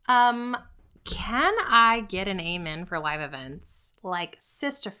Um, can I get an amen for live events? Like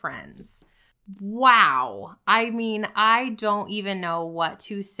Sister Friends. Wow. I mean, I don't even know what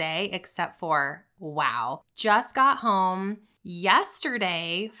to say except for wow. Just got home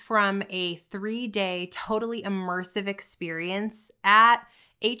yesterday from a 3-day totally immersive experience at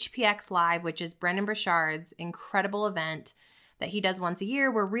HPX Live, which is Brendon Burchard's incredible event that he does once a year,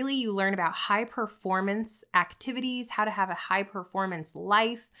 where really you learn about high performance activities, how to have a high performance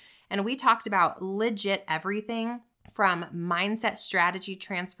life. And we talked about legit everything from mindset strategy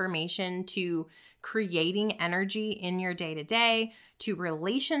transformation to creating energy in your day-to-day to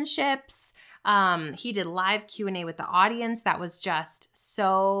relationships. He did live Q&A with the audience that was just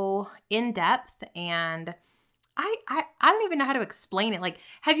so in-depth, and I don't even know how to explain it. Like,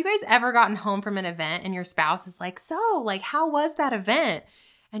 have you guys ever gotten home from an event and your spouse is like, so, like, how was that event?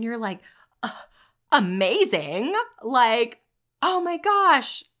 And you're like, amazing. Like, oh my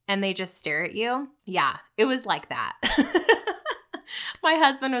gosh. And they just stare at you. Yeah, it was like that. My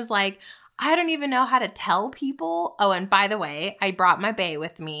husband was like, I don't even know how to tell people. Oh, and by the way, I brought my bae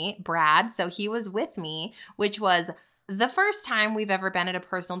with me, Brad. So he was with me, which was the first time we've ever been at a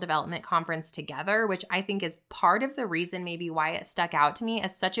personal development conference together, which I think is part of the reason maybe why it stuck out to me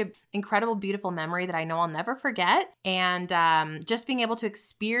as such an incredible, beautiful memory that I know I'll never forget. And just being able to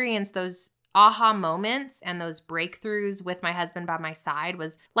experience those aha moments and those breakthroughs with my husband by my side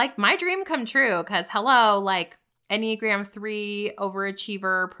was like my dream come true, because hello, like Enneagram 3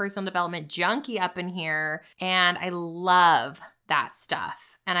 overachiever, personal development junkie up in here. And I love that stuff.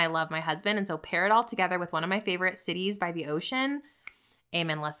 And I love my husband. And so pair it all together with one of my favorite cities by the ocean.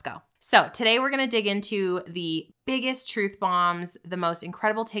 Amen. Let's go. So today we're going to dig into the biggest truth bombs, the most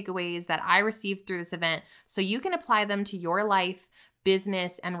incredible takeaways that I received through this event so you can apply them to your life,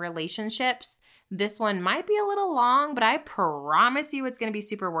 business, and relationships. This one might be a little long, but I promise you it's going to be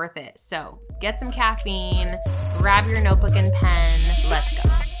super worth it. So get some caffeine, grab your notebook and pen. Let's go.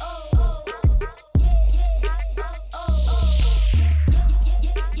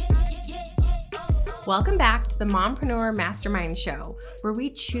 Welcome back to the Mompreneur Mastermind Show, where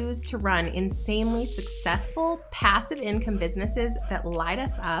we choose to run insanely successful passive income businesses that light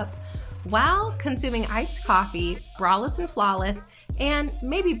us up while consuming iced coffee, braless and flawless, and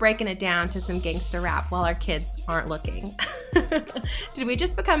maybe breaking it down to some gangster rap while our kids aren't looking. Did we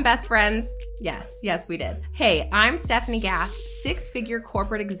just become best friends? Yes, we did. Hey, I'm Stephanie Gass, 6-figure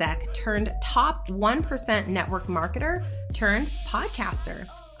corporate exec turned top 1% network marketer turned podcaster.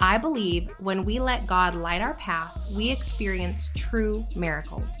 I believe when we let God light our path, we experience true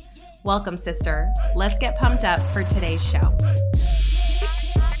miracles. Welcome, sister. Let's get pumped up for today's show.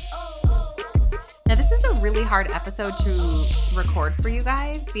 Now, this is a really hard episode to record for you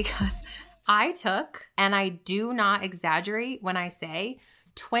guys because I took, and I do not exaggerate when I say,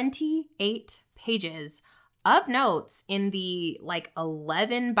 28 pages of notes in the like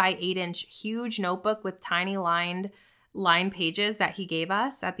 11 by 8 inch huge notebook with tiny line pages that he gave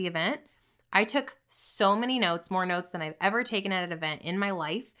us at the event. I took so many notes, more notes than I've ever taken at an event in my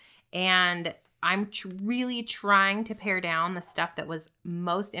life. And I'm really trying to pare down the stuff that was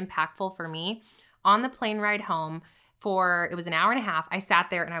most impactful for me. On the plane ride home it was an hour and a half, I sat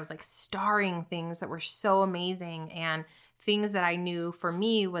there and I was like starring things that were so amazing and things that I knew for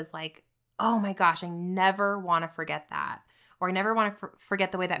me was like, oh my gosh, I never want to forget that. Or I never want to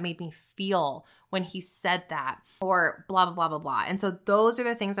forget the way that made me feel when he said that, or blah, blah, blah, blah, blah. And so those are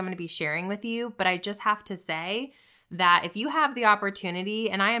the things I'm going to be sharing with you. But I just have to say that if you have the opportunity,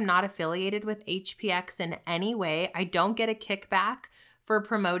 and I am not affiliated with HPX in any way, I don't get a kickback for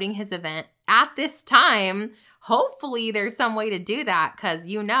promoting his event at this time. Hopefully there's some way to do that, because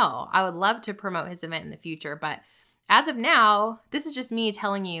I would love to promote his event in the future. But as of now, this is just me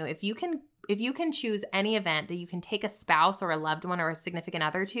telling you, if you can choose any event that you can take a spouse or a loved one or a significant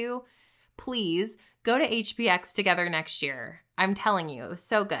other to, please go to HPX together next year. I'm telling you, it was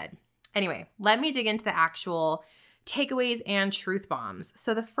so good. Anyway, let me dig into the actual takeaways and truth bombs.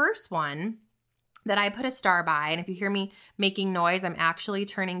 So the first one that I put a star by, and if you hear me making noise, I'm actually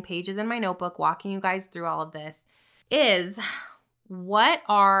turning pages in my notebook, walking you guys through all of this, is what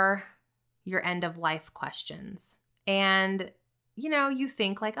are your end of life questions? And you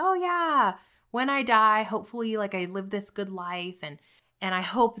think like, oh yeah, when I die, hopefully like I live this good life and I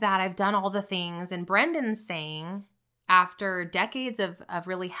hope that I've done all the things. And Brendon's saying, after decades of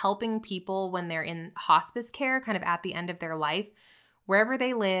really helping people when they're in hospice care, kind of at the end of their life, wherever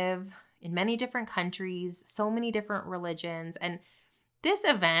they live, in many different countries, so many different religions. And this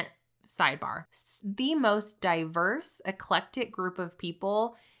event, sidebar, the most diverse, eclectic group of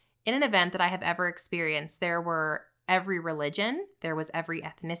people in an event that I have ever experienced. There were every religion. There was every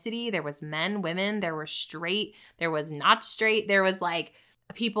ethnicity. There was men, women. There were straight. There was not straight. There was like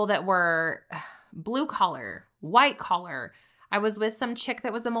people that were blue collar, white collar. I was with some chick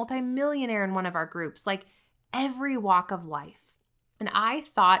that was a multimillionaire in one of our groups, like every walk of life. And I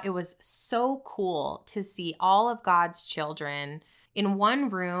thought it was so cool to see all of God's children in one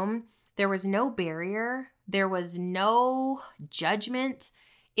room. There was no barrier. There was no judgment.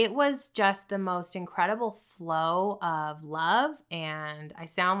 It was just the most incredible flow of love. And I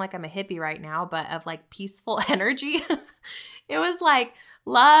sound like I'm a hippie right now, but of like peaceful energy. It was like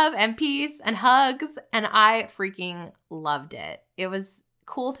love and peace and hugs. And I freaking loved it. It was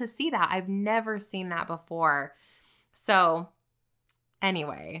cool to see that. I've never seen that before. So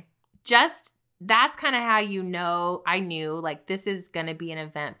anyway, just that's kind of how I knew like this is going to be an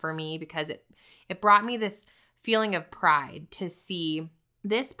event for me, because it brought me this feeling of pride to see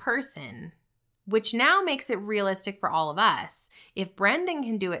this person, which now makes it realistic for all of us. If Brendon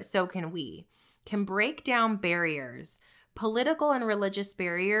can do it, so can we. Can break down barriers, political and religious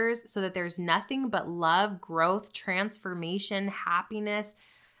barriers, so that there's nothing but love, growth, transformation, happiness,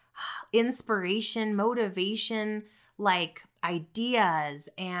 inspiration, motivation, like ideas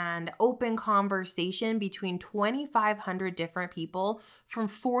and open conversation between 2,500 different people from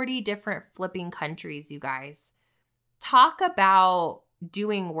 40 different flipping countries, you guys. Talk about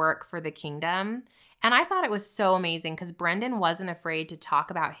doing work for the kingdom. And I thought it was so amazing because Brendon wasn't afraid to talk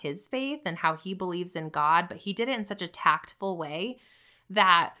about his faith and how he believes in God, but he did it in such a tactful way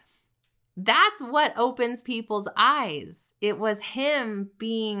that that's what opens people's eyes. It was him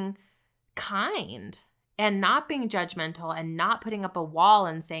being kind and not being judgmental and not putting up a wall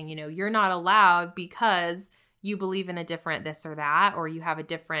and saying, you're not allowed because you believe in a different this or that, or you have a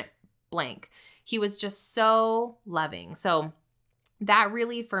different blank. He was just so loving. So that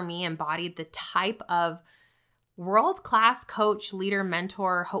really, for me, embodied the type of world-class coach, leader,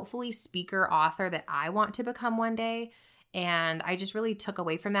 mentor, hopefully speaker, author that I want to become one day. And I just really took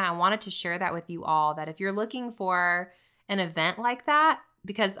away from that. I wanted to share that with you all, that if you're looking for an event like that,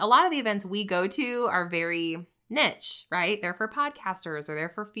 because a lot of the events we go to are very niche, right? They're for podcasters, or they're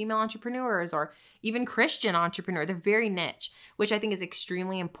for female entrepreneurs, or even Christian entrepreneurs. They're very niche, which I think is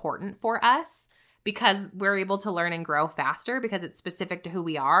extremely important for us because we're able to learn and grow faster because it's specific to who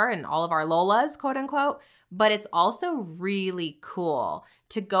we are and all of our Lolas, quote unquote. But it's also really cool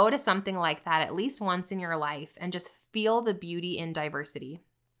to go to something like that at least once in your life and just feel the beauty in diversity.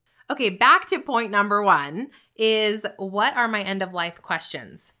 Okay, back to point number 1 is, what are my end of life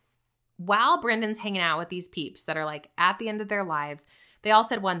questions? While Brendon's hanging out with these peeps that are like at the end of their lives, they all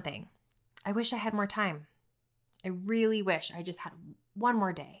said one thing: I wish I had more time. I really wish I just had one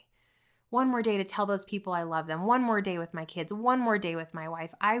more day to tell those people I love them, one more day with my kids, one more day with my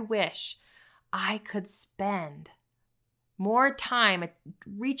wife. I wish I could spend more time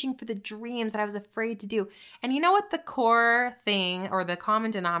reaching for the dreams that I was afraid to do. And you know what the core thing or the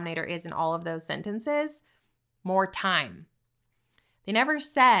common denominator is in all of those sentences? More time. They never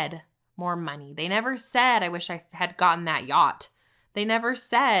said more money. They never said, I wish I had gotten that yacht. They never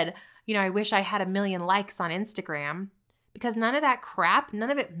said, I wish I had 1 million likes on Instagram, because none of that crap, none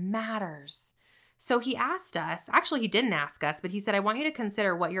of it matters. So he asked us, actually he didn't ask us, but he said, I want you to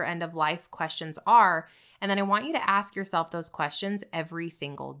consider what your end of life questions are. And then I want you to ask yourself those questions every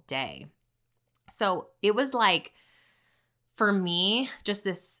single day. So it was like, for me, just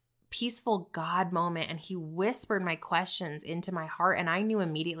this peaceful God moment. And he whispered my questions into my heart. And I knew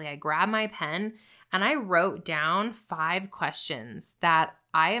immediately. I grabbed my pen and I wrote down 5 questions that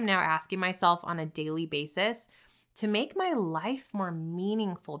I am now asking myself on a daily basis to make my life more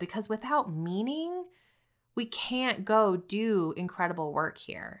meaningful. Because without meaning, we can't go do incredible work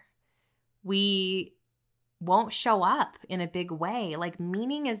here. We won't show up in a big way. Like,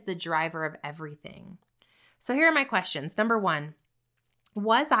 meaning is the driver of everything. So here are my questions. Number 1,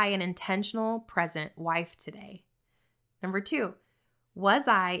 was I an intentional, present wife today? Number 2, was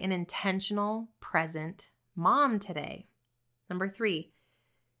I an intentional, present mom today? Number 3,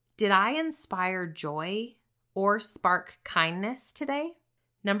 did I inspire joy or spark kindness today?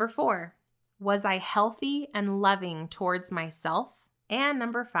 Number 4, was I healthy and loving towards myself? And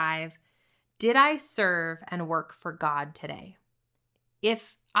number 5, did I serve and work for God today?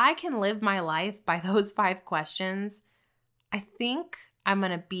 If I can live my life by those 5 questions, I think I'm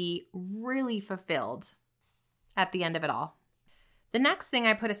going to be really fulfilled at the end of it all. The next thing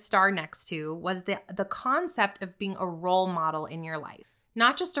I put a star next to was the concept of being a role model in your life.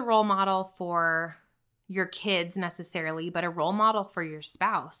 Not just a role model for your kids necessarily, but a role model for your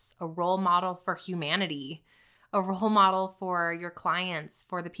spouse, a role model for humanity, a role model for your clients,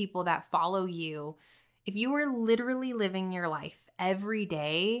 for the people that follow you If you were literally living your life every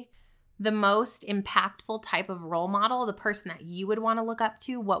day, the most impactful type of role model, the person that you would want to look up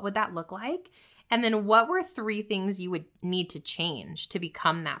to, what would that look like? And then what were 3 things you would need to change to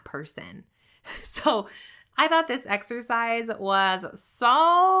become that person? So I thought this exercise was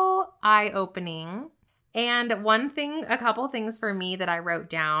so eye-opening. And a couple things for me that I wrote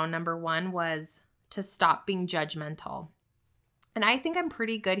down. Number 1 was to stop being judgmental. And I think I'm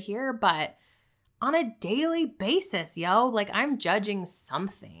pretty good here, but on a daily basis, like I'm judging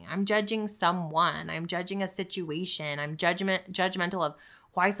something. I'm judging someone. I'm judging a situation. I'm judgmental of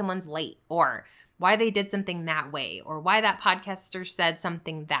why someone's late or why they did something that way or why that podcaster said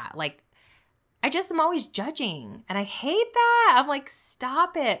something that. Like, I just am always judging and I hate that. I'm like,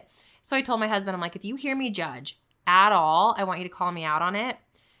 stop it. So I told my husband, I'm like, if you hear me judge at all, I want you to call me out on it,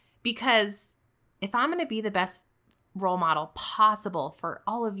 because if I'm going to be the best role model possible for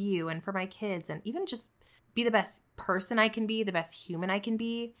all of you and for my kids, and even just be the best person I can be, the best human I can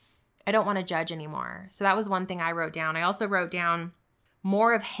be, I don't want to judge anymore. So that was one thing I wrote down. I also wrote down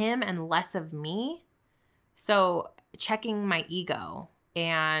more of him and less of me. So checking my ego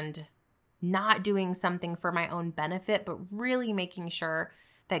and not doing something for my own benefit, but really making sure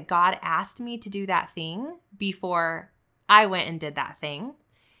that God asked me to do that thing before I went and did that thing.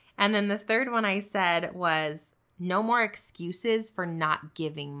 And then the third one I said was no more excuses for not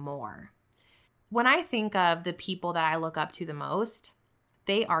giving more. When I think of the people that I look up to the most,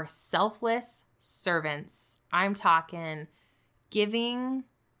 they are selfless servants. I'm talking giving,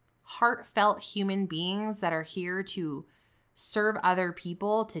 heartfelt human beings that are here to serve other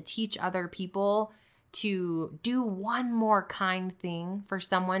people, to teach other people, to do one more kind thing for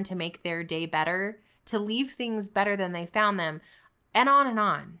someone to make their day better, to leave things better than they found them, and on and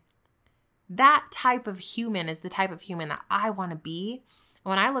on. That type of human is the type of human that I want to be.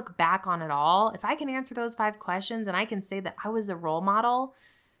 When I look back on it all, if I can answer those 5 questions and I can say that I was a role model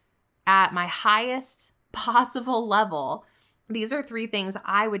at my highest possible level, these are 3 things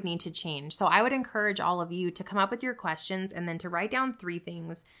I would need to change. So I would encourage all of you to come up with your questions and then to write down 3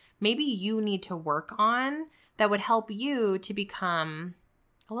 things maybe you need to work on that would help you to become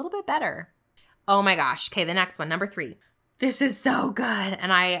a little bit better. Oh my gosh. Okay, the next one, number 3. This is so good,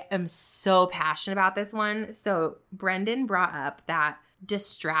 and I am so passionate about this one. So Brendon brought up that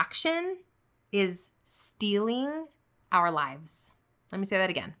distraction is stealing our lives. Let me say that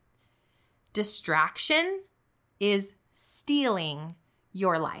again. Distraction is stealing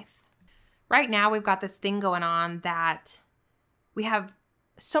your life. Right now, we've got this thing going on that we have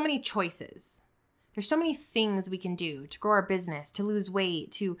so many choices. There's so many things we can do to grow our business, to lose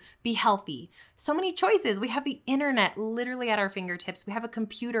weight, to be healthy. So many choices. We have the internet literally at our fingertips. We have a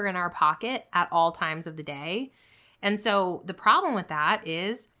computer in our pocket at all times of the day. And so the problem with that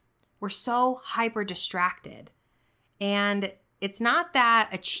is we're so hyper distracted. And it's not that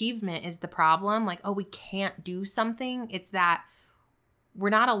achievement is the problem, like, oh, we can't do something. It's that we're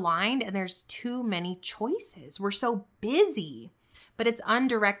not aligned and there's too many choices. We're so busy, but it's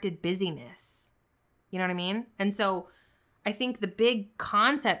undirected busyness. You know what I mean? And so I think the big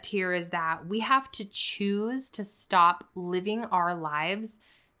concept here is that we have to choose to stop living our lives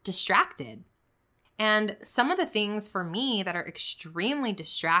distracted. And some of the things for me that are extremely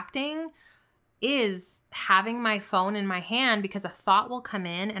distracting is having my phone in my hand because a thought will come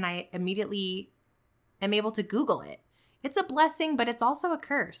in and I immediately am able to Google it. It's a blessing, but it's also a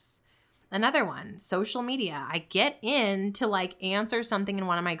curse. Another one, social media. I get in to answer something in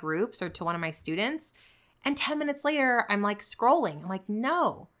one of my groups or to one of my students, and 10 minutes later, I'm scrolling. I'm like,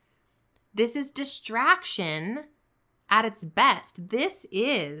 no, this is distraction at its best. This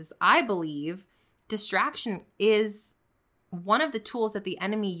is, I believe, distraction is one of the tools that the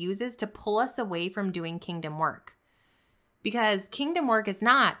enemy uses to pull us away from doing kingdom work. Because kingdom work is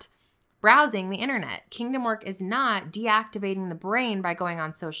not browsing the internet. Kingdom work is not deactivating the brain by going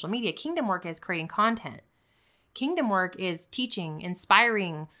on social media. Kingdom work is creating content. Kingdom work is teaching,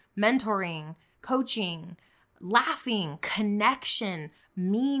 inspiring, mentoring, coaching, laughing, connection,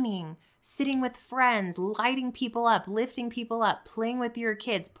 meaning, sitting with friends, lighting people up, lifting people up, playing with your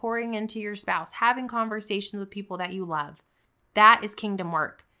kids, pouring into your spouse, having conversations with people that you love. That is kingdom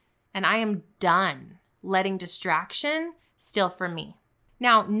work. And I am done letting distraction steal from me.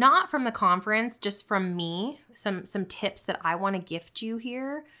 Now, not from the conference, just from me, some tips that I want to gift you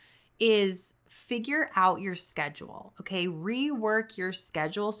here is figure out your schedule, okay? Rework your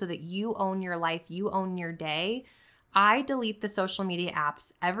schedule so that you own your life, you own your day. I delete the social media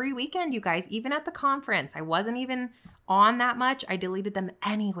apps every weekend, you guys, even at the conference. I wasn't even on that much. I deleted them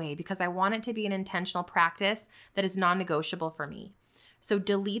anyway because I want it to be an intentional practice that is non-negotiable for me. So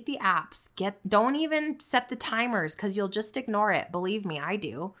delete the apps. Don't even set the timers because you'll just ignore it. Believe me, I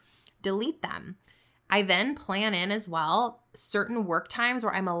do. Delete them. I then plan in as well certain work times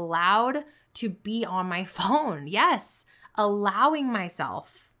where I'm allowed to be on my phone. Yes, allowing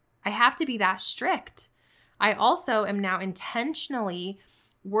myself. I have to be that strict. I also am now intentionally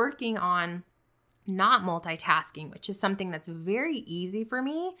working on not multitasking, which is something that's very easy for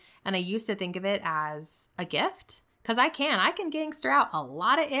me. And I used to think of it as a gift because I can gangster out a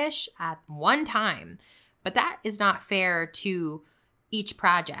lot of ish at one time. But that is not fair to each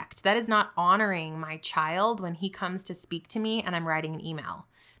project. That is not honoring my child when he comes to speak to me and I'm writing an email.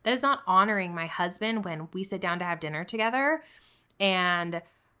 That is not honoring my husband when we sit down to have dinner together and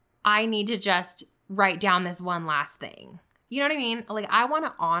I need to just write down this one last thing. You know what I mean? Like, I want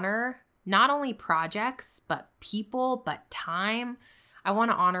to honor not only projects, but people, but time. I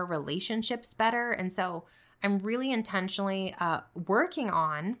want to honor relationships better. And so I'm really intentionally working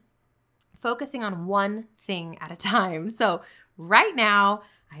on focusing on one thing at a time. So right now,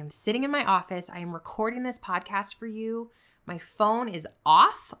 I am sitting in my office. I am recording this podcast for you. My phone is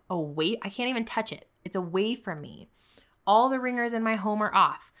off, away. I can't even touch it. It's away from me. All the ringers in my home are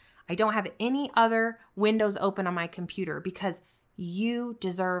off. I don't have any other windows open on my computer because you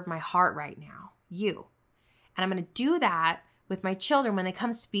deserve my heart right now. You. And I'm going to do that with my children. When they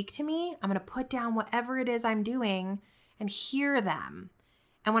come speak to me, I'm going to put down whatever it is I'm doing and hear them.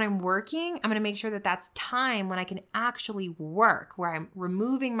 And when I'm working, I'm going to make sure that that's time when I can actually work, where I'm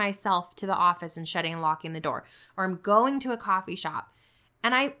removing myself to the office and shutting and locking the door, or I'm going to a coffee shop.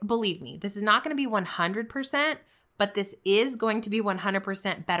 And believe me, this is not going to be 100%, but this is going to be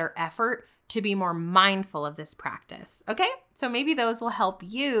 100% better effort to be more mindful of this practice. Okay? So maybe those will help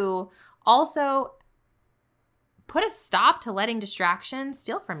you also put a stop to letting distraction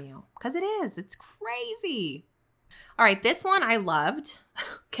steal from you, because it is. It's crazy. All right, this one I loved.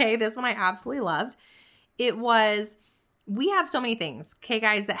 Okay, this one I absolutely loved. We have so many things, okay,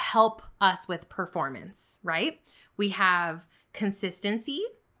 guys, that help us with performance, right? We have consistency.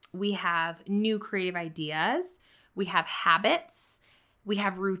 We have new creative ideas. We have habits. We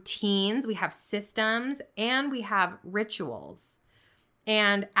have routines. We have systems. And we have rituals.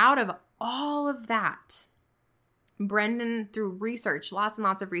 And out of all of that, Brendon, through research, lots and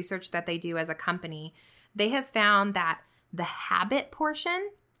lots of research that they do as a company, they have found that the habit portion,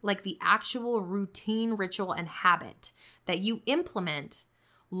 like the actual routine, ritual, and habit that you implement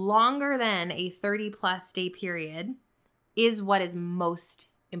longer than a 30+ day period is what is most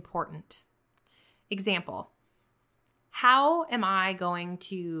important. Example, how am I going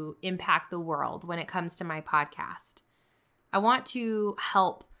to impact the world when it comes to my podcast? I want to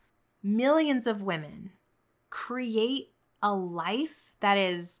help millions of women create a life that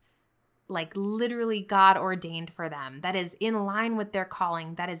is like literally God ordained for them, that is in line with their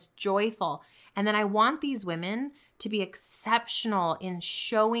calling, that is joyful. And then I want these women to be exceptional in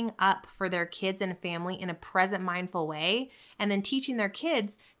showing up for their kids and family in a present, mindful way, and then teaching their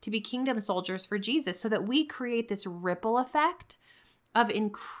kids to be kingdom soldiers for Jesus so that we create this ripple effect of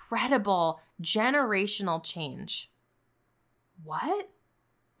incredible generational change. What?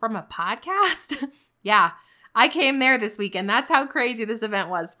 From a podcast? Yeah, I came there this weekend. That's how crazy this event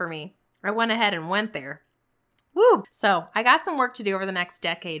was for me. I went ahead and went there. Woo! So I got some work to do over the next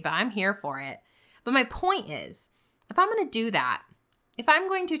decade, but I'm here for it. But my point is, if I'm going to do that, if I'm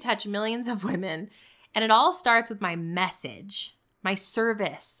going to touch millions of women, and it all starts with my message, my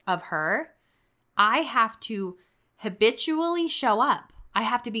service of her, I have to habitually show up. I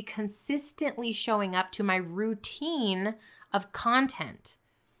have to be consistently showing up to my routine of content.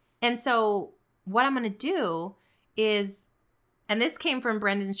 And so what I'm going to do is, and this came from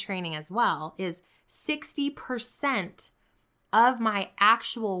Brendon's training as well, is 60% of my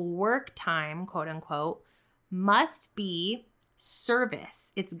actual work time, quote unquote, must be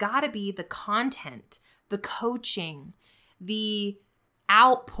service. It's got to be the content, the coaching, the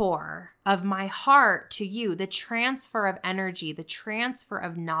outpour of my heart to you, the transfer of energy, the transfer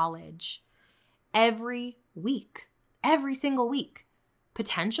of knowledge every week, every single week,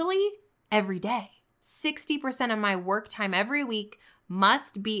 potentially every day. 60% of my work time every week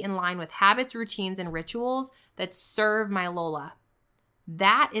must be in line with habits, routines, and rituals that serve my Lola.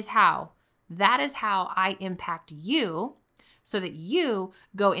 That is how I impact you so that you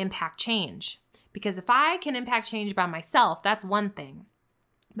go impact change. Because if I can impact change by myself, that's one thing.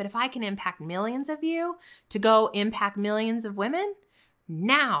 But if I can impact millions of you to go impact millions of women,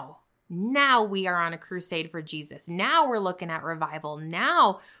 now Now we are on a crusade for Jesus. Now we're looking at revival.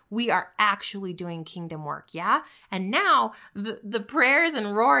 Now we are actually doing kingdom work, yeah? And now the prayers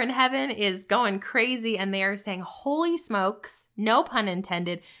and roar in heaven is going crazy, and they are saying, holy smokes, no pun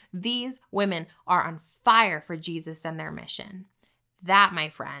intended, these women are on fire for Jesus and their mission. That, my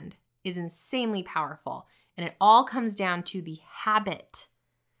friend, is insanely powerful. And it all comes down to the habit,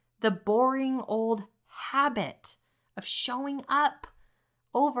 the boring old habit of showing up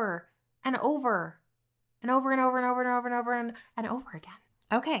over and over and over and over and over and over and over and over again.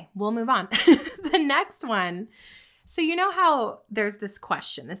 Okay, we'll move on. The next one. So you know how there's this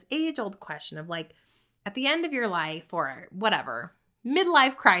question, this age-old question of like, at the end of your life or whatever,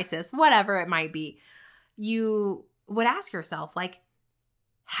 midlife crisis, whatever it might be, you would ask yourself like,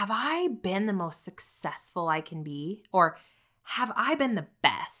 have I been the most successful I can be? Or have I been the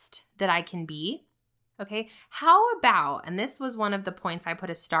best that I can be? Okay, how about, and this was one of the points I put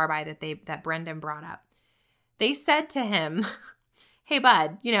a star by that Brendon brought up. They said to him, hey,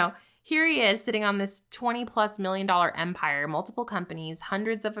 bud, here he is sitting on this $20+ million empire, multiple companies,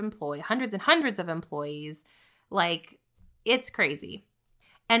 hundreds and hundreds of employees. Like, it's crazy.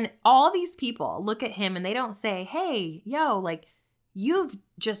 And all these people look at him and they don't say, hey, yo, like, you've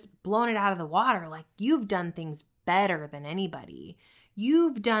just blown it out of the water. Like, you've done things better than anybody.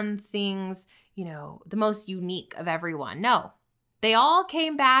 You've done things, the most unique of everyone. No, they all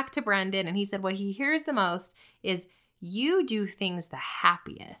came back to Brendon and he said what he hears the most is you do things the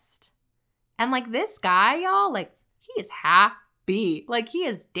happiest. And like this guy, y'all, like he is happy. Like he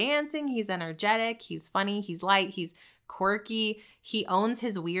is dancing. He's energetic. He's funny. He's light. He's quirky. He owns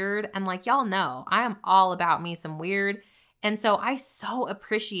his weird. And like y'all know, I am all about me some weird. And so I so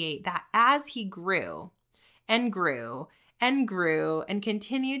appreciate that as he grew and grew and grew and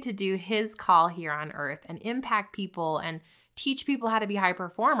continued to do his call here on earth and impact people and teach people how to be high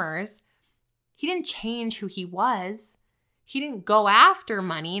performers, he didn't change who he was. He didn't go after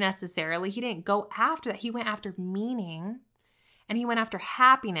money necessarily. He didn't go after that. He went after meaning and he went after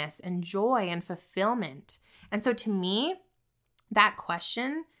happiness and joy and fulfillment. And so to me, that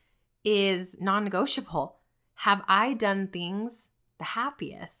question is non-negotiable. Have I done things the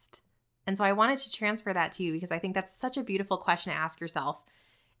happiest? And so I wanted to transfer that to you because I think that's such a beautiful question to ask yourself.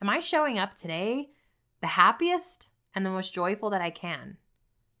 Am I showing up today the happiest and the most joyful that I can?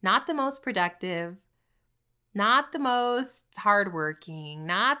 Not the most productive, not the most hardworking,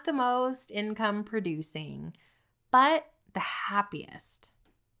 not the most income producing, but the happiest.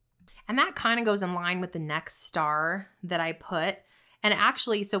 And that kind of goes in line with the next star that I put. And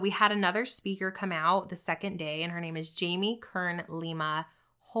actually, so we had another speaker come out the second day, and her name is Jamie Kern Lima.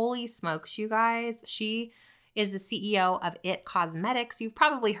 Holy smokes, you guys. She is the CEO of It Cosmetics. You've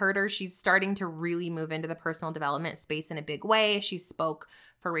probably heard her. She's starting to really move into the personal development space in a big way. She spoke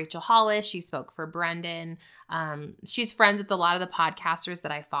for Rachel Hollis. She spoke for Brendon. She's friends with a lot of the podcasters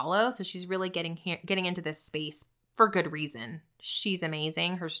that I follow. So she's really getting into this space for good reason. She's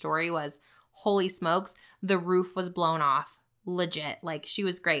amazing. Her story was, holy smokes, the roof was blown off. Legit. Like, she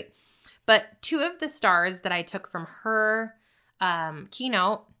was great. But two of the stars that I took from her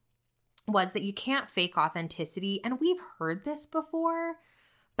keynote was that you can't fake authenticity. And we've heard this before,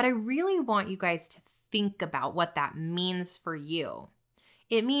 but I really want you guys to think about what that means for you.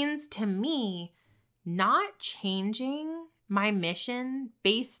 It means to me not changing my mission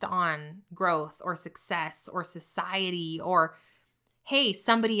based on growth or success or society or, hey,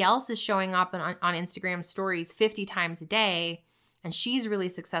 somebody else is showing up on Instagram stories 50 times a day and she's really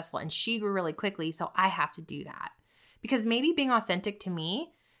successful and she grew really quickly, so I have to do that. Because maybe being authentic to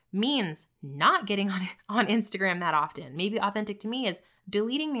me means not getting on Instagram that often. Maybe authentic to me is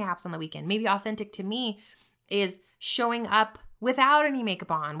deleting the apps on the weekend. Maybe authentic to me is showing up without any makeup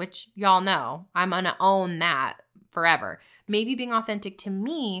on, which y'all know I'm going to own that forever. Maybe being authentic to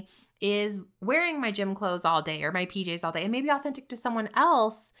me is wearing my gym clothes all day or my PJs all day. And maybe authentic to someone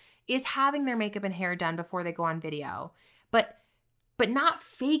else is having their makeup and hair done before they go on video. But not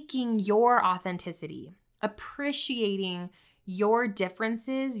faking your authenticity. Appreciating your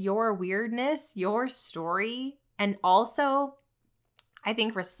differences, your weirdness, your story, and also, I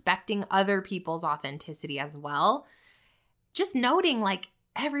think, respecting other people's authenticity as well. Just noting, like,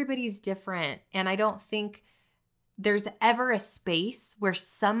 everybody's different, and I don't think there's ever a space where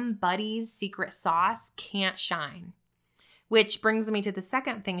somebody's secret sauce can't shine. Which brings me to the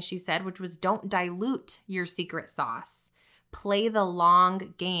second thing she said, which was don't dilute your secret sauce. Play the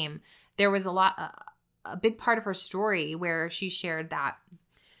long game. There was a big part of her story where she shared that,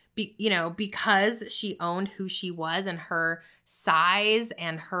 because she owned who she was and her size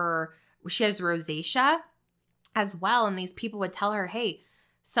and she has rosacea as well. And these people would tell her, hey,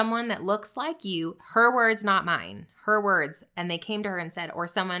 someone that looks like you, her words, not mine, her words, and they came to her and said, or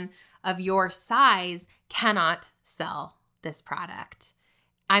someone of your size cannot sell this product.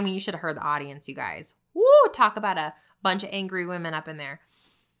 I mean, you should have heard the audience, you guys. Woo, talk about a bunch of angry women up in there.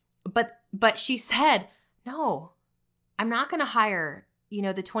 But she said, no, I'm not going to hire, the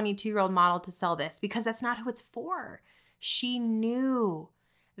 22-year-old model to sell this because that's not who it's for. She knew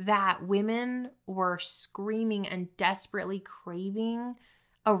that women were screaming and desperately craving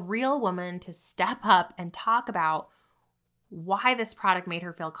a real woman to step up and talk about why this product made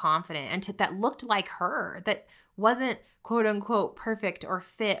her feel confident and that looked like her, that wasn't quote unquote perfect or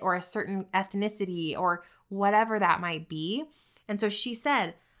fit or a certain ethnicity or whatever that might be. And so she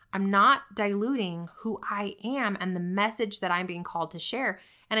said, I'm not diluting who I am and the message that I'm being called to share.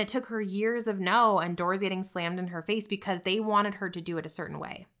 And it took her years of no and doors getting slammed in her face because they wanted her to do it a certain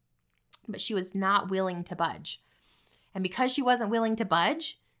way. But she was not willing to budge. And because she wasn't willing to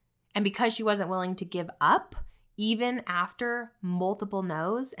budge and because she wasn't willing to give up, even after multiple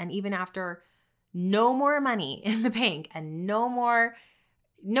no's and even after no more money in the bank and no more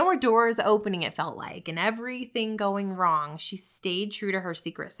doors opening, it felt like, and everything going wrong, she stayed true to her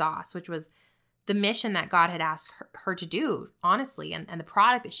secret sauce, which was the mission that God had asked her to do, honestly, and the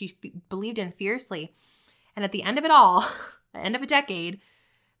product that she believed in fiercely. And at the end of it all, the end of a decade,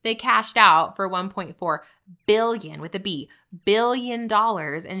 they cashed out for $1.4 billion, with a B, $1 billion,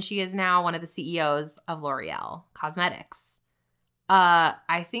 and she is now one of the CEOs of L'Oreal Cosmetics.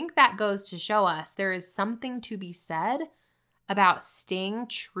 I think that goes to show us there is something to be said about staying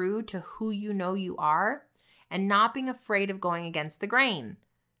true to who you know you are and not being afraid of going against the grain.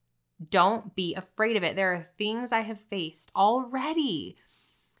 Don't be afraid of it. There are things I have faced already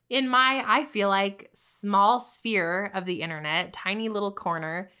in my, I feel like, small sphere of the internet, tiny little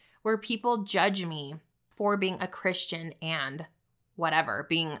corner where people judge me for being a Christian and whatever,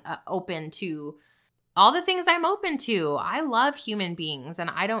 being open to all the things I'm open to. I love human beings and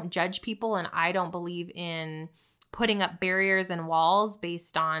I don't judge people and I don't believe in putting up barriers and walls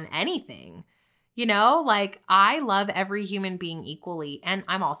based on anything. I love every human being equally. And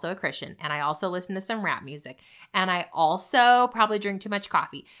I'm also a Christian and I also listen to some rap music and I also probably drink too much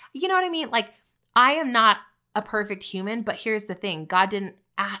coffee. You know what I mean? I am not a perfect human, but here's the thing. God didn't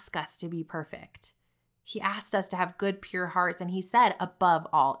ask us to be perfect. He asked us to have good, pure hearts. And he said, above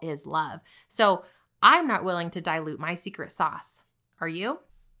all is love. So I'm not willing to dilute my secret sauce. Are you?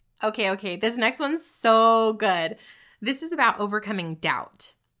 Okay. This next one's so good. This is about overcoming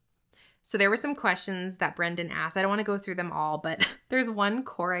doubt. So there were some questions that Brendon asked. I don't want to go through them all, but there's one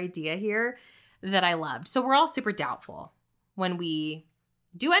core idea here that I loved. So we're all super doubtful when we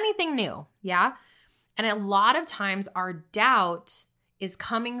do anything new, yeah? And a lot of times our doubt is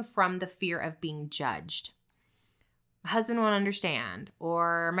coming from the fear of being judged. My husband won't understand,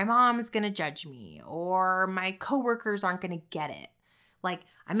 or my mom's going to judge me, or my coworkers aren't going to get it.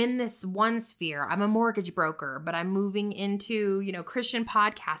 I'm in this one sphere. I'm a mortgage broker, but I'm moving into, Christian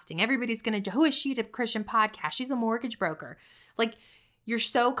podcasting. Everybody's going to, who is she to Christian podcast? She's a mortgage broker. You're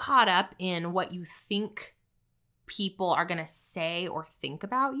so caught up in what you think people are going to say or think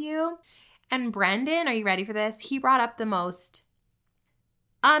about you. And Brendon, are you ready for this? He brought up the most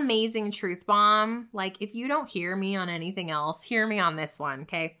amazing truth bomb. If you don't hear me on anything else, hear me on this one,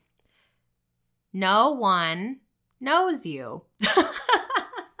 okay? No one knows you.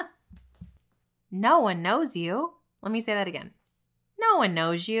 No one knows you. Let me say that again. No one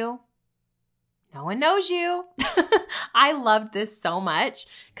knows you. No one knows you. I loved this so much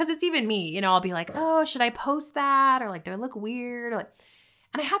because it's even me. I'll be like, oh, should I post that? Or do I look weird? And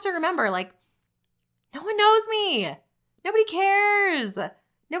I have to remember, no one knows me. Nobody cares.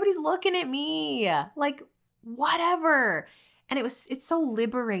 Nobody's looking at me. Whatever. And it's so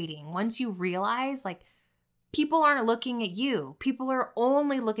liberating once you realize, people aren't looking at you. People are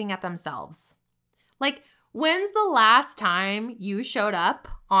only looking at themselves. When's the last time you showed up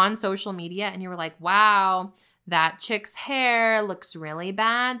on social media and you were like, wow, that chick's hair looks really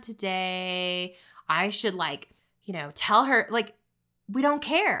bad today. I should tell her, we don't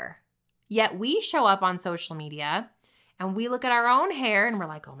care. Yet we show up on social media and we look at our own hair and we're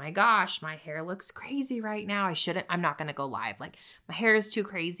like, oh my gosh, my hair looks crazy right now. I'm not going to go live. My hair is too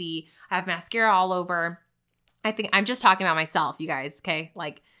crazy. I have mascara all over. I think I'm just talking about myself, you guys, okay?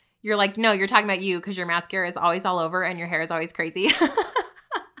 You're no, you're talking about you because your mascara is always all over and your hair is always crazy.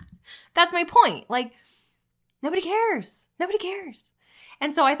 That's my point. Nobody cares. Nobody cares.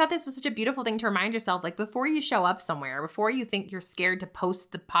 And so I thought this was such a beautiful thing to remind yourself, before you show up somewhere, before you think you're scared to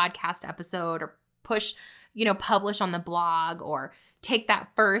post the podcast episode or push, publish on the blog or take that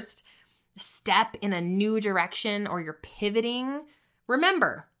first step in a new direction or you're pivoting,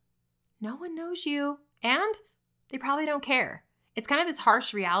 Remember, no one knows you and they probably don't care. It's kind of this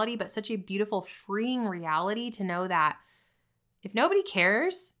harsh reality, but such a beautiful, freeing reality to know that if nobody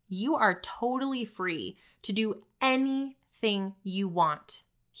cares, you are totally free to do anything you want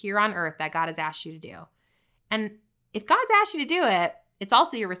here on earth that God has asked you to do. And if God's asked you to do it, it's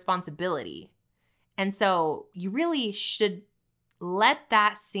also your responsibility. And so you really should let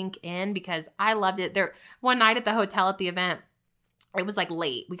that sink in, because I loved it. There, one night at the hotel at the event, it was like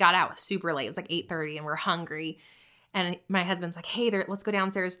late. We got out super late. It was like 8:30 and we're hungry. And my husband's like, hey, let's go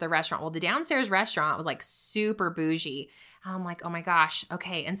downstairs to the restaurant. Well, the downstairs restaurant was like super bougie. And I'm like, oh my gosh.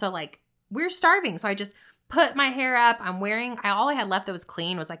 Okay. And so like we're starving. So I just put my hair up. I'm wearing, all I had left that was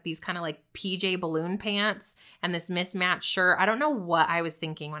clean was like these kind of like PJ balloon pants and this mismatched shirt. I don't know what I was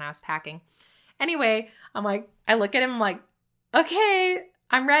thinking when I was packing. Anyway, I'm like, I look at him, I'm like, okay,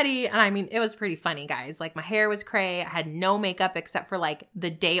 I'm ready. And I mean, it was pretty funny, guys. Like my hair was cray. I had no makeup except for like the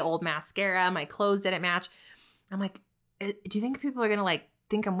day old mascara. My clothes didn't match. I'm like, do you think people are going to like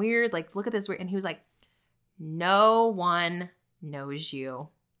think I'm weird? Like, look at this weird. And he was like, no one knows you.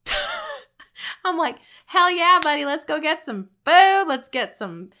 I'm like, hell yeah, buddy. Let's go get some food. Let's get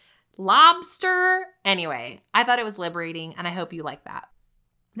some lobster. Anyway, I thought it was liberating and I hope you like that.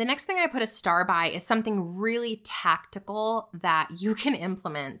 The next thing I put a star by is something really tactical that you can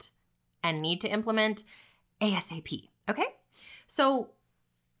implement and need to implement ASAP. Okay? So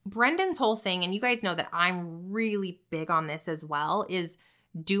Brendon's whole thing, and you guys know that I'm really big on this as well, is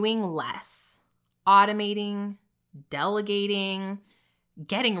doing less, automating, delegating,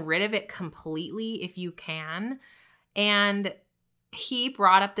 getting rid of it completely if you can. And he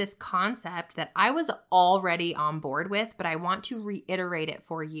brought up this concept that I was already on board with, but I want to reiterate it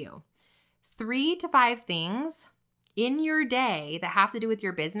for you. 3 to 5 things in your day that have to do with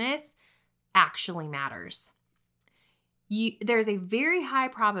your business actually matters. There's a very high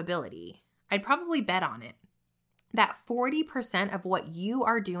probability, I'd probably bet on it, that 40% of what you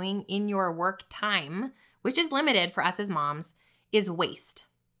are doing in your work time, which is limited for us as moms, is waste.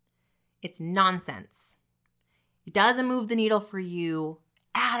 It's nonsense. It doesn't move the needle for you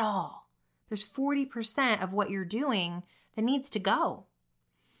at all. There's 40% of what you're doing that needs to go.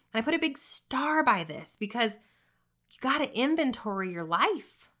 And I put a big star by this because you got to inventory your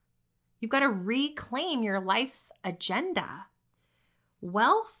life. You've got to reclaim your life's agenda.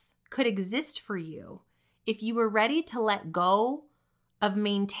 Wealth could exist for you if you were ready to let go of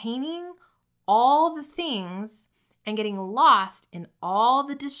maintaining all the things and getting lost in all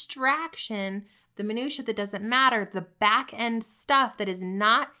the distraction, the minutia that doesn't matter, the back end stuff that is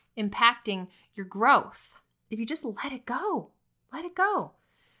not impacting your growth. If you just let it go, let it go.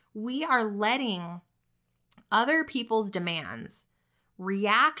 We are letting other people's demands,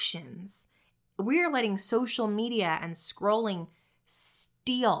 reactions, we're letting social media and scrolling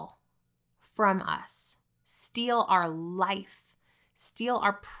steal from us, steal our life, steal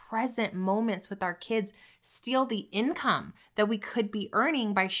our present moments with our kids, steal the income that we could be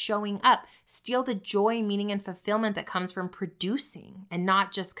earning by showing up, steal the joy, meaning, and fulfillment that comes from producing and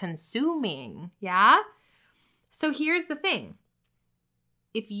not just consuming. Yeah? So here's the thing.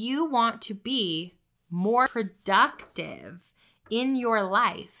 If you want to be more productive in your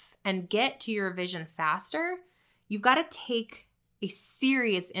life and get to your vision faster, you've got to take a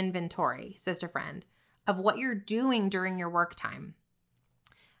serious inventory, sister friend, of what you're doing during your work time.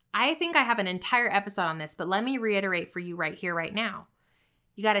 I think I have an entire episode on this, but let me reiterate for you right here, right now.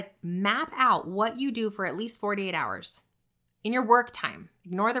 You got to map out what you do for at least 48 hours in your work time.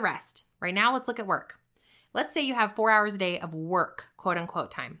 Ignore the rest. Right now, let's look at work. Let's say you have 4 hours a day of work, quote unquote,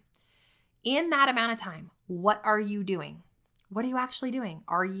 time. In that amount of time, what are you doing? What are you actually doing?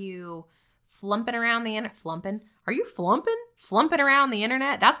 Are you flumping around the internet? Flumping? Are you flumping? Flumping around the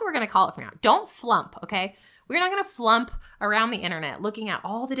internet? That's what we're going to call it from now. Don't flump, okay? We're not going to flump around the internet looking at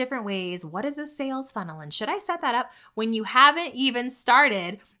all the different ways. What is a sales funnel? And should I set that up when you haven't even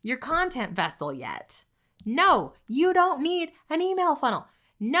started your content vessel yet? No, you don't need an email funnel.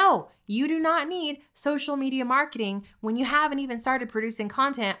 No, you do not need social media marketing when you haven't even started producing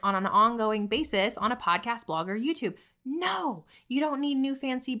content on an ongoing basis on a podcast, blog, or YouTube. No, you don't need new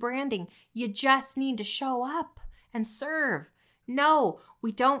fancy branding. You just need to show up and serve. No,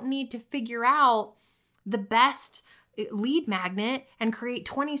 we don't need to figure out the best lead magnet and create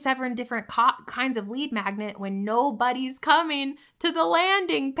 27 different kinds of lead magnet when nobody's coming to the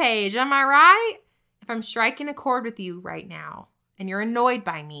landing page. Am I right? If I'm striking a chord with you right now and you're annoyed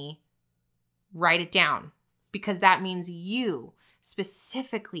by me, write it down, because that means you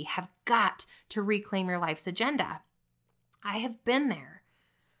specifically have got to reclaim your life's agenda. I have been there.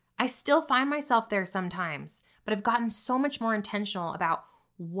 I still find myself there sometimes, but I've gotten so much more intentional about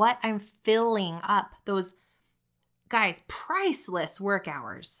what I'm filling up those, guys, priceless work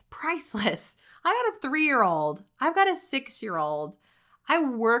hours. Priceless. I got a 3-year-old. I've got a 6-year-old. I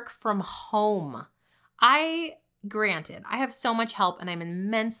work from home. Granted, I have so much help and I'm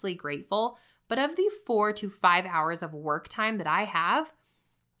immensely grateful, but of the 4 to 5 hours of work time that I have,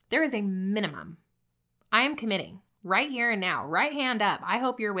 there is a minimum. I am committing right here and now, right hand up. I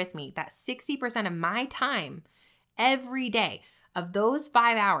hope you're with me. That 60% of my time every day of those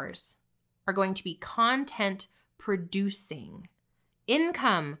 5 hours are going to be content producing,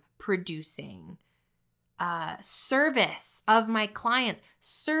 income producing, service of my clients,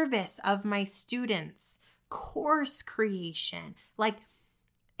 service of my students, course creation. Like,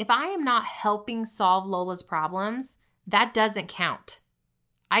 if I am not helping solve Lola's problems, that doesn't count.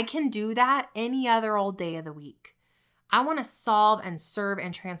 I can do that any other old day of the week. I want to solve and serve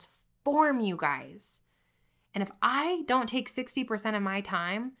and transform you guys. And if I don't take 60% of my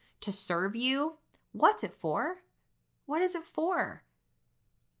time to serve you, what's it for? What is it for?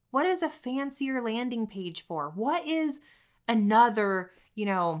 What is a fancier landing page for? What is another,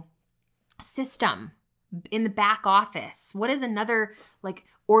 system in the back office? What is another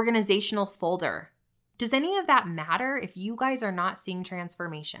organizational folder? Does any of that matter if you guys are not seeing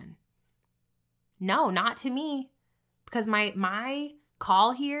transformation? No, not to me. Because my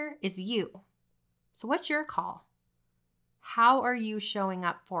call here is you. So what's your call? How are you showing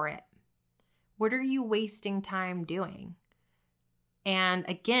up for it? What are you wasting time doing? And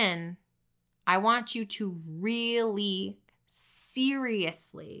again, I want you to really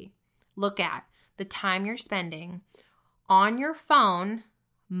seriously look at the time you're spending on your phone,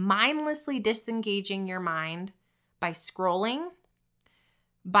 mindlessly disengaging your mind by scrolling,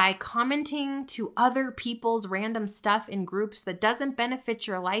 by commenting to other people's random stuff in groups that doesn't benefit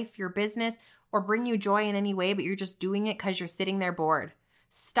your life, your business, or bring you joy in any way, but you're just doing it because you're sitting there bored.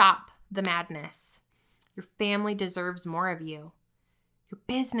 Stop the madness. Your family deserves more of you. Your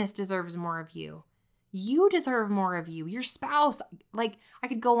business deserves more of you. You deserve more of you. Your spouse. I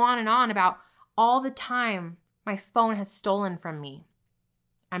could go on and on about all the time my phone has stolen from me.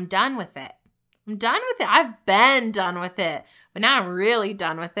 I'm done with it. I've been done with it, but now I'm really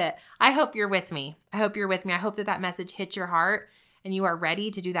done with it. I hope you're with me. I hope that message hits your heart and you are ready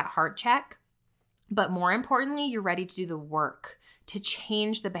to do that heart check. But more importantly, you're ready to do the work to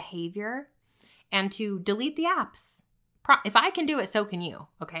change the behavior and to delete the apps. If I can do it, so can you,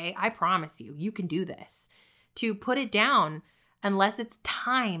 okay? I promise you can do this. To put it down unless it's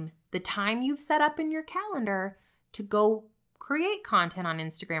time, the time you've set up in your calendar to go create content on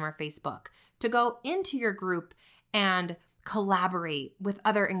Instagram or Facebook, to go into your group and collaborate with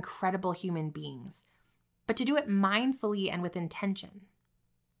other incredible human beings, but to do it mindfully and with intention.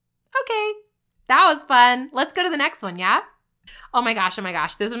 Okay, that was fun. Let's go to the next one, yeah? Oh my gosh,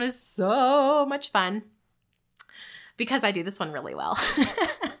 this one is so much fun because I do this one really well.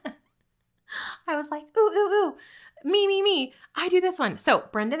 I was like, ooh, me, I do this one. So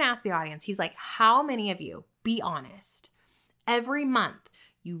Brendon asked the audience, he's like, how many of you, be honest, every month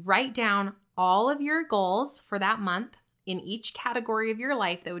you write down all of your goals for that month in each category of your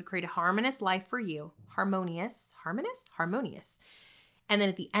life that would create a harmonious life for you. Harmonious. And then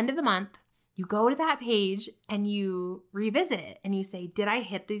at the end of the month, you go to that page and you revisit it and you say, did I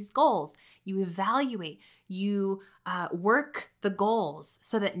hit these goals? You evaluate, you work the goals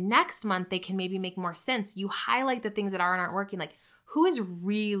so that next month they can maybe make more sense. You highlight the things that are and aren't working. Like, who is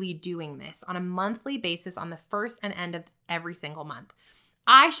really doing this on a monthly basis on the first and end of every single month?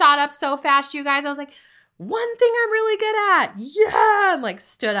 I shot up so fast, you guys. I was like, one thing I'm really good at. Yeah. And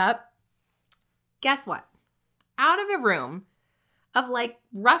stood up. Guess what? Out of a room of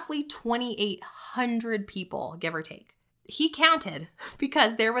roughly 2,800 people, give or take. He counted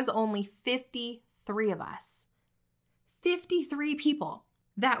because there was only 53 of us. 53 people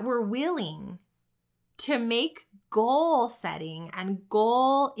that were willing to make goal setting and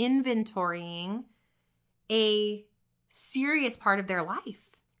goal inventorying a serious part of their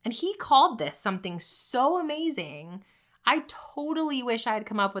life. And he called this something so amazing. I totally wish I had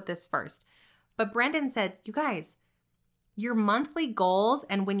come up with this first. But Brendon said, you guys, your monthly goals,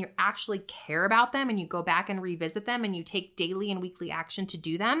 and when you actually care about them and you go back and revisit them and you take daily and weekly action to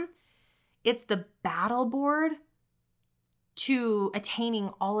do them, it's the battle board to attaining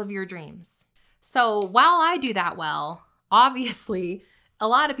all of your dreams. So while I do that well, obviously a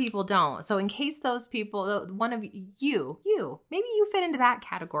lot of people don't. So in case those people, one of you, maybe you fit into that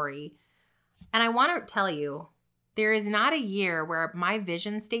category. And I want to tell you, there is not a year where my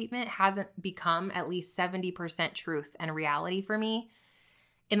vision statement hasn't become at least 70% truth and reality for me.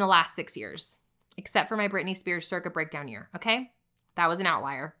 in the last 6 years, except for my Britney Spears circuit breakdown year, okay? That was an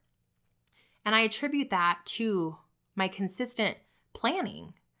outlier. And I attribute that to my consistent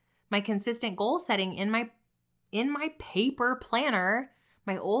planning, my consistent goal setting in my paper planner,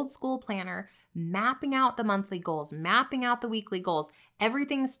 my old school planner, mapping out the monthly goals, mapping out the weekly goals.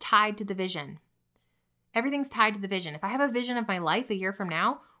 Everything's tied to the vision. Everything's tied to the vision. If I have a vision of my life a year from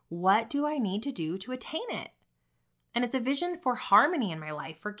now, what do I need to do to attain it? And it's a vision for harmony in my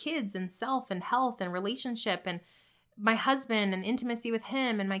life, for kids and self and health and relationship and my husband and intimacy with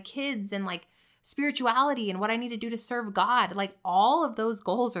him and my kids and like spirituality and what I need to do to serve God. Like all of those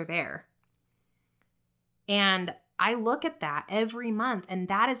goals are there. And I look at that every month and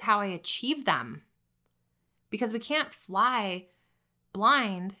that is how I achieve them. Because we can't fly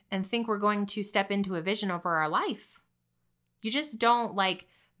blind and think we're going to step into a vision over our life. You just don't like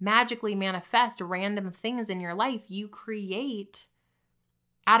magically manifest random things in your life. You create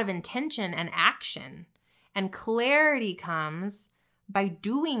out of intention and action. And clarity comes by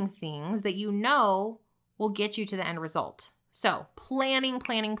doing things that you know will get you to the end result. So planning,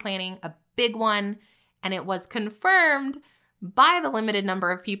 a big one. And it was confirmed by the limited number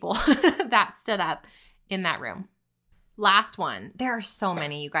of people that stood up in that room. Last one. There are so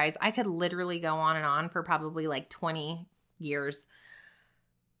many, you guys. I could literally go on and on for probably like 20 years.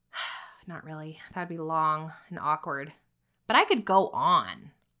 Not really. That'd be long and awkward. But I could go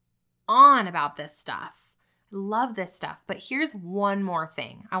on about this stuff. I love this stuff. But here's one more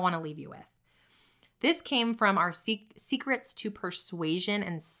thing I want to leave you with. This came from our Secrets to Persuasion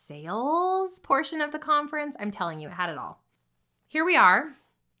and Sales portion of the conference. I'm telling you, it had it all. Here we are.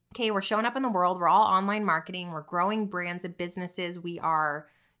 Okay, we're showing up in the world. We're all online marketing. We're growing brands and businesses. We are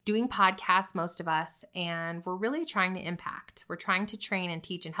doing podcasts, most of us, and we're really trying to impact. We're trying to train and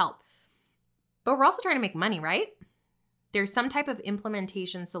teach and help. But we're also trying to make money, right? There's some type of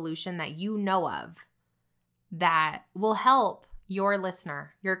implementation solution that you know of that will help your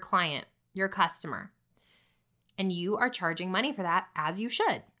listener, your client, your customer. And you are charging money for that, as you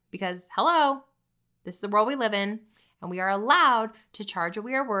should. Because, hello, this is the world we live in. And we are allowed to charge what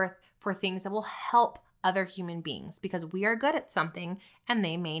we are worth for things that will help other human beings because we are good at something and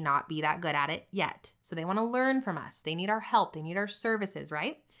they may not be that good at it yet. So they want to learn from us. They need our help. They need our services,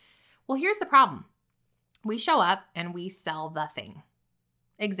 right? Well, here's the problem. We show up and we sell the thing.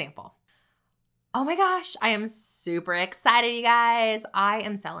 Example. Oh my gosh, I am super excited, you guys. I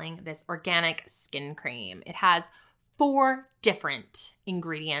am selling this organic skin cream. It has 4 different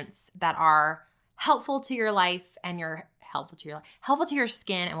ingredients that are helpful to your life and helpful to your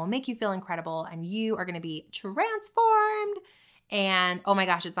skin and will make you feel incredible and you are going to be transformed. And oh my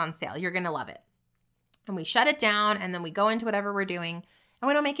gosh, it's on sale. You're going to love it. And we shut it down and then we go into whatever we're doing and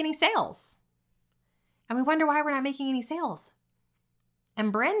we don't make any sales. And we wonder why we're not making any sales.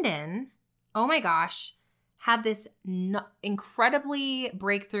 And Brendon, oh my gosh, had this incredibly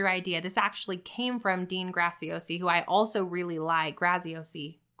breakthrough idea. This actually came from Dean Graziosi, who I also really like.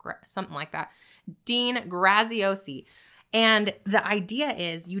 Graziosi, something like that. Dean Graziosi. And the idea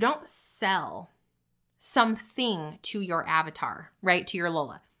is you don't sell something to your avatar, right? To your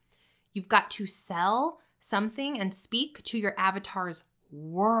Lola. You've got to sell something and speak to your avatar's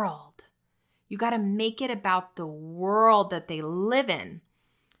world. You got to make it about the world that they live in.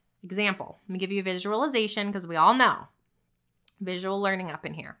 Example, let me give you a visualization because we all know. Visual learning up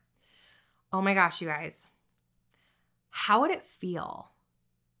in here. Oh my gosh, you guys. How would it feel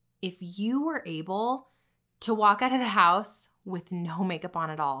if you were able to walk out of the house with no makeup on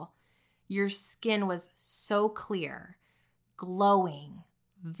at all? Your skin was so clear, glowing,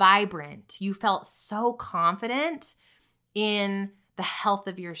 vibrant. You felt so confident in the health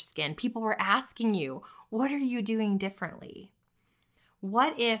of your skin. People were asking you, what are you doing differently?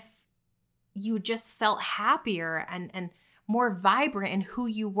 What if you just felt happier and more vibrant in who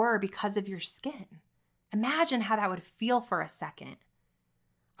you were because of your skin? Imagine how that would feel for a second.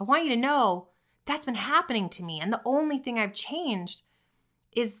 I want you to know that's been happening to me. And the only thing I've changed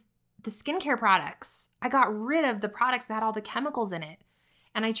is the skincare products. I got rid of the products that had all the chemicals in it.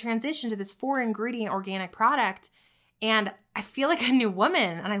 And I transitioned to this 4-ingredient organic product. And I feel like a new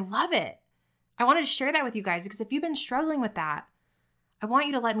woman and I love it. I wanted to share that with you guys because if you've been struggling with that, I want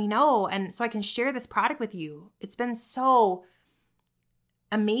you to let me know and so I can share this product with you. It's been so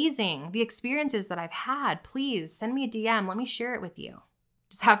amazing. The experiences that I've had, please send me a DM. Let me share it with you.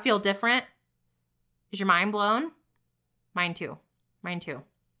 Does that feel different? Is your mind blown? Mine too.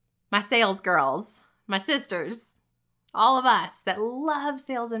 My sales girls, my sisters, all of us that love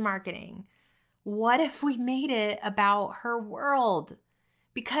sales and marketing. What if we made it about her world?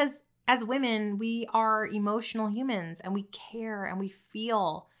 Because as women, we are emotional humans and we care and we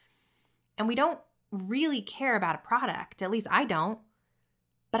feel, and we don't really care about a product. At least I don't.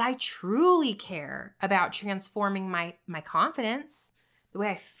 But I truly care about transforming my confidence, the way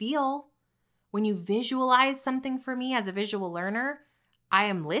I feel. When you visualize something for me as a visual learner, I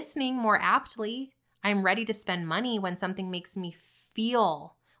am listening more aptly. I am ready to spend money when something makes me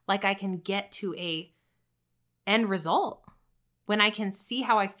feel like I can get to a end result. When I can see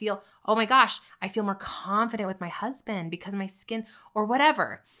how I feel, oh my gosh, I feel more confident with my husband because my skin, or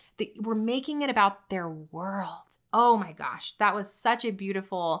whatever. We're making it about their world. Oh my gosh, that was such a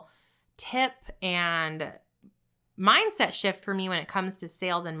beautiful tip and mindset shift for me when it comes to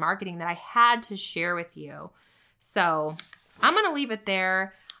sales and marketing that I had to share with you. So I'm going to leave it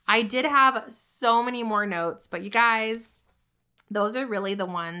there. I did have so many more notes, but you guys, those are really the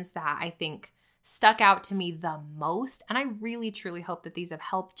ones that I think stuck out to me the most. And I really, truly hope that these have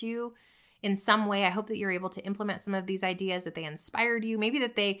helped you in some way. I hope that you're able to implement some of these ideas, that they inspired you, maybe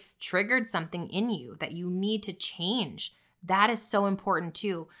that they triggered something in you that you need to change. That is so important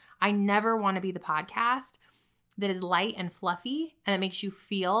too. I never want to be the podcast that is light and fluffy and that makes you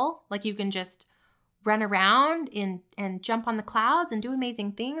feel like you can just run around and jump on the clouds and do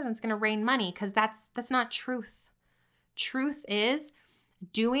amazing things and it's going to rain money, because that's not truth. Truth is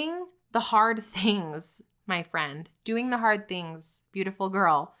doing the hard things, my friend, doing the hard things, beautiful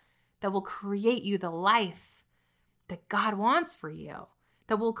girl, that will create you the life that God wants for you,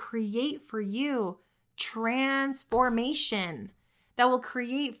 that will create for you transformation, that will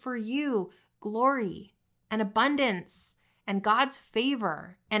create for you glory and abundance and God's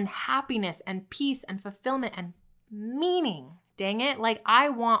favor and happiness and peace and fulfillment and meaning. Dang it. Like, I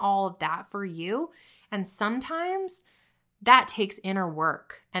want all of that for you. And sometimes that takes inner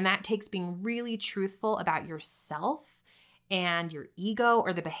work, and that takes being really truthful about yourself and your ego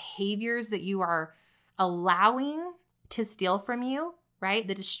or the behaviors that you are allowing to steal from you, right?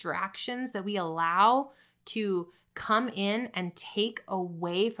 The distractions that we allow to come in and take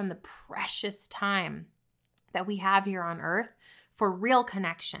away from the precious time that we have here on earth for real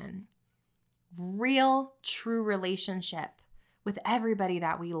connection, real, true relationship with everybody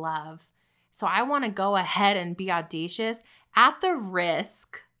that we love. So I want to go ahead and be audacious at the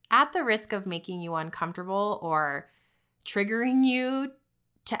risk of making you uncomfortable or triggering you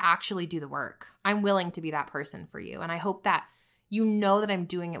to actually do the work. I'm willing to be that person for you. And I hope that you know that I'm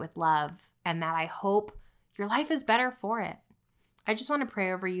doing it with love and that I hope your life is better for it. I just want to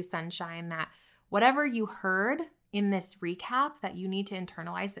pray over you, sunshine, that whatever you heard in this recap that you need to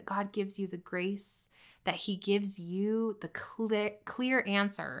internalize, that God gives you the grace, that He gives you the clear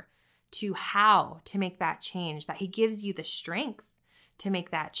answer to how to make that change, that He gives you the strength to make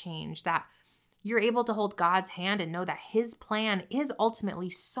that change, that you're able to hold God's hand and know that His plan is ultimately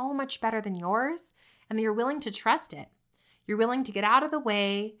so much better than yours, and that you're willing to trust it. You're willing to get out of the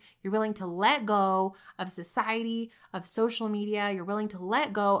way. You're willing to let go of society, of social media. You're willing to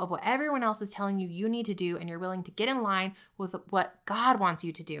let go of what everyone else is telling you you need to do, and you're willing to get in line with what God wants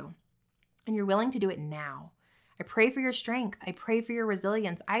you to do. And you're willing to do it now. I pray for your strength. I pray for your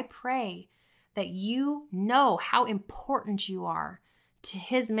resilience. I pray that you know how important you are to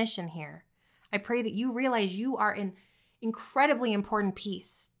His mission here. I pray that you realize you are an incredibly important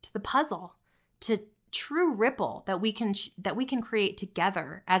piece to the puzzle, to true ripple that we can create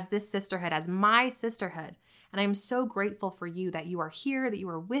together as this sisterhood, as my sisterhood. And I'm so grateful for you that you are here, that you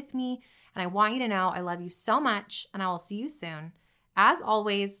are with me. And I want you to know I love you so much, and I will see you soon. As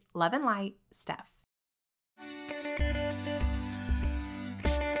always, love and light, Steph.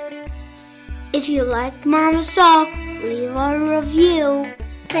 If you like Mama's Talk, leave a review.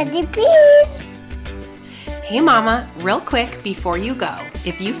 Pretty please. Hey Mama, real quick before you go,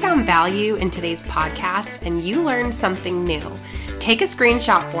 if you found value in today's podcast and you learned something new, take a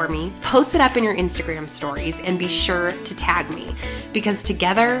screenshot for me, post it up in your Instagram stories, and be sure to tag me, because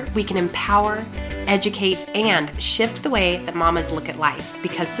together we can empower, educate, and shift the way that mamas look at life.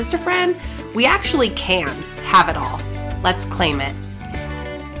 Because sister friend, we actually can have it all. Let's claim it.